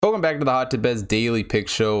Welcome back to the Hot Tip Bets Daily Pick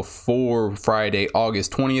Show for Friday,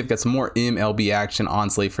 August 20th. Got some more MLB action on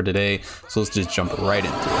slate for today, so let's just jump right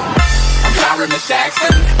into it.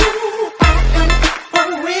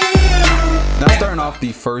 Now, starting off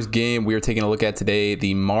the first game we are taking a look at today,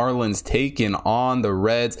 the Marlins taking on the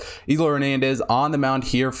Reds. Eloy Hernandez on the mound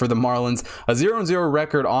here for the Marlins. A 0-0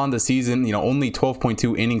 record on the season, only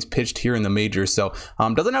 12.2 innings pitched here in the majors. So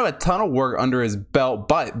doesn't have a ton of work under his belt,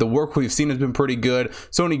 but the work we've seen has been pretty good.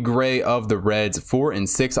 Sonny Gray of the Reds,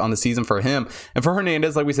 4-6 on the season for him. And for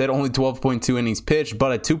Hernandez, like we said, only 12.2 innings pitched,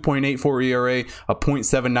 but a 2.84 ERA, a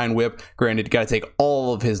 .79 whip. Granted, got to take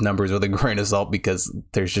all of his numbers with a grain of salt because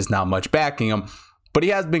there's just not much backing him. But he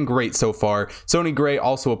has been great so far. Sonny Gray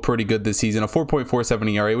also a pretty good this season, a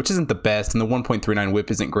 4.47 ERA, which isn't the best, and the 1.39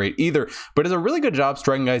 whip isn't great either, but does a really good job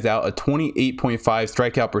striking guys out, a 28.5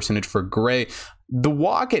 strikeout percentage for Gray. The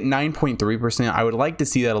walk at 9.3%, I would like to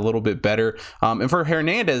see that a little bit better. And for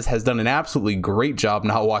Hernandez, has done an absolutely great job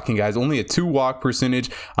not walking guys. Only a 2 walk percentage,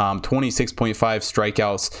 26.5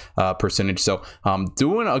 strikeouts percentage. So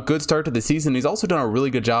doing a good start to the season. He's also done a really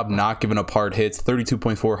good job not giving up hard hits.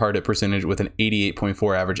 32.4 hard hit percentage with an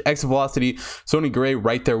 88.4 average exit velocity. Sonny Gray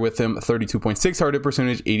right there with him, 32.6 hard hit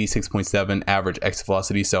percentage, 86.7 average exit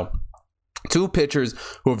velocity. So two pitchers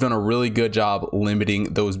who have done a really good job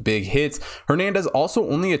limiting those big hits. Hernandez also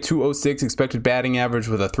only a 206 expected batting average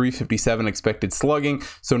with a 357 expected slugging.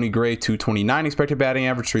 Sonny Gray 229 expected batting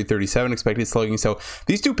average, 337 expected slugging. So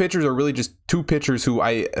these two pitchers are really just two pitchers who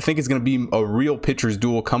I think is going to be a real pitcher's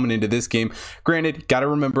duel coming into this game. Granted, got to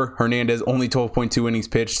remember Hernandez only 12.2 innings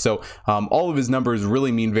pitched, so all of his numbers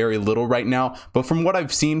really mean very little right now. But from what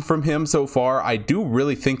I've seen from him so far, I do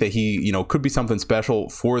really think that he could be something special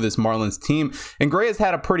for this Marlins team. And Gray has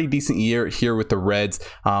had a pretty decent year here with the Reds.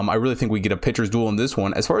 I really think we get a pitcher's duel in this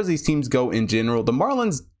one. As far as these teams go in general, the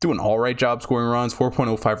Marlins do an all right job scoring runs,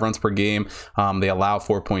 4.05 runs per game. They allow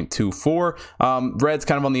 4.24. Reds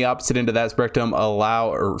kind of on the opposite end of that spectrum,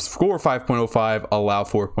 score 5.05, allow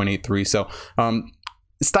 4.83. So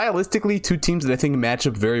stylistically, two teams that I think match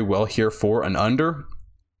up very well here for an under.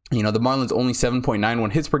 The Marlins only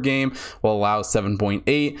 7.91 hits per game, will allow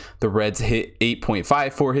 7.8. The Reds hit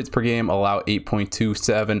 8.54 hits per game, allow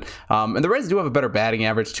 8.27. And the Reds do have a better batting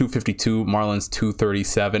average, 252, Marlins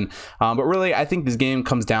 237. But really, I think this game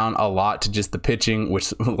comes down a lot to just the pitching,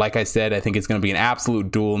 which, like I said, I think it's going to be an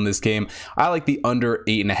absolute duel in this game. I like the under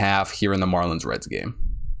 8.5 here in the Marlins-Reds game.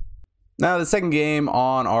 Now, the second game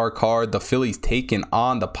on our card, the Phillies taking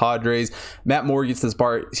on the Padres. Matt Moore gets the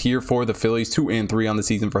start here for the Phillies, 2-3 on the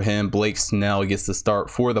season for him. Blake Snell gets the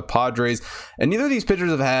start for the Padres. And neither of these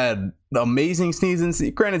pitchers have had amazing seasons.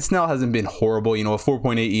 Granted, Snell hasn't been horrible. A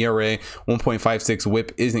 4.8 ERA, 1.56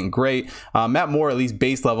 whip isn't great. Matt Moore, at least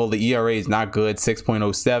base level, the ERA is not good,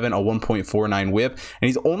 6.07, a 1.49 whip. And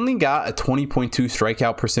he's only got a 20.2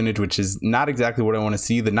 strikeout percentage, which is not exactly what I want to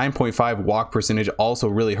see. The 9.5 walk percentage also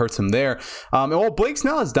really hurts him there. And while Blake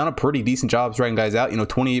Snell has done a pretty decent job striking guys out,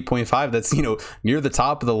 28.5, that's, near the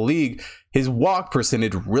top of the league. His walk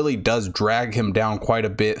percentage really does drag him down quite a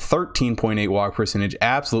bit. 13.8 walk percentage,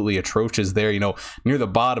 absolutely atrocious there, near the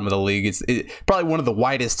bottom of the league. It's probably one of the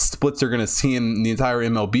widest splits you're going to see in the entire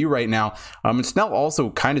MLB right now. And Snell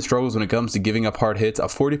also kind of struggles when it comes to giving up hard hits, a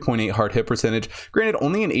 40.8 hard hit percentage. Granted,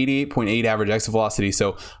 only an 88.8 average exit velocity,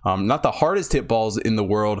 so not the hardest hit balls in the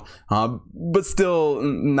world, but still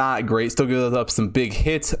not great. Still gives up some big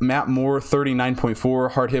hits. Matt Moore,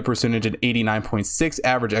 39.4 hard hit percentage and 89.6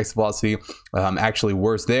 average exit velocity. Actually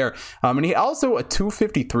worse there. And he also a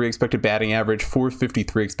 253 expected batting average,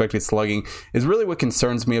 453 expected slugging is really what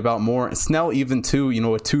concerns me about Moore. Snell even too,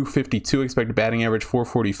 a 252 expected batting average,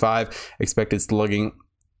 445 expected slugging.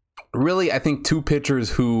 Really, I think two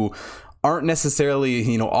pitchers who aren't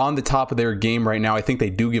necessarily, on the top of their game right now. I think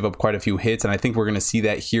they do give up quite a few hits, and I think we're going to see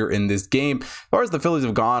that here in this game. As far as the Phillies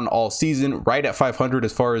have gone all season, right at 500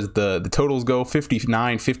 as far as the totals go,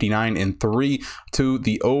 59, 59, and 3 to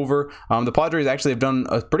the over. The Padres actually have done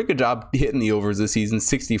a pretty good job hitting the overs this season,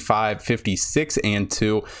 65, 56, and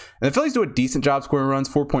 2. And the Phillies do a decent job scoring runs,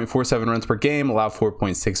 4.47 runs per game, allow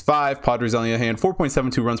 4.65. Padres, on the other hand,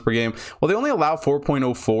 4.72 runs per game. Well, they only allow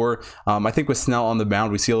 4.04. I think with Snell on the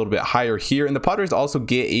mound, we see a little bit higher here. And the Padres also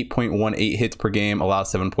get 8.18 hits per game, allow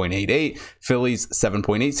 7.88. Phillies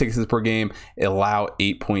 7.86 hits per game, allow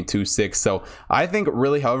 8.26. So I think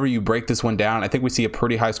really, however you break this one down, I think we see a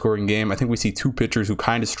pretty high scoring game. I think we see two pitchers who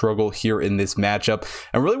kind of struggle here in this matchup.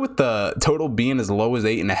 And really, with the total being as low as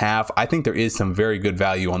 8.5, I think there is some very good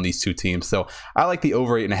value on these two teams. So I like the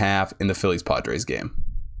over 8.5 in the Phillies Padres game.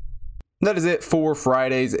 That is it for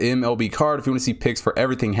Friday's MLB card. If you want to see picks for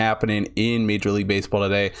everything happening in Major League Baseball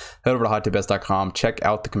today, head over to hottipbets.com. Check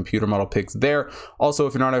out the computer model picks there. Also,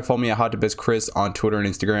 if you're not already, follow me at hottipbetschris on Twitter and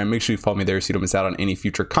Instagram. Make sure you follow me there so you don't miss out on any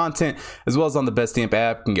future content, as well as on the BetStamp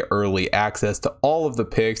app. You can get early access to all of the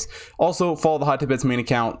picks. Also, follow the Hot Tip Bets main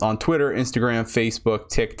account on Twitter, Instagram, Facebook,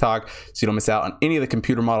 TikTok, so you don't miss out on any of the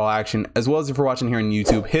computer model action. As well as if you're watching here on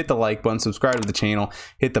YouTube, hit the like button, subscribe to the channel,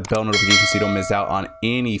 hit the bell notification so you don't miss out on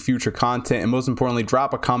any future content. And most importantly,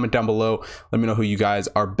 drop a comment down below. Let me know who you guys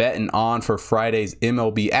are betting on for Friday's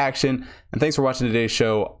MLB action. And thanks for watching today's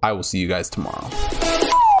show. I will see you guys tomorrow.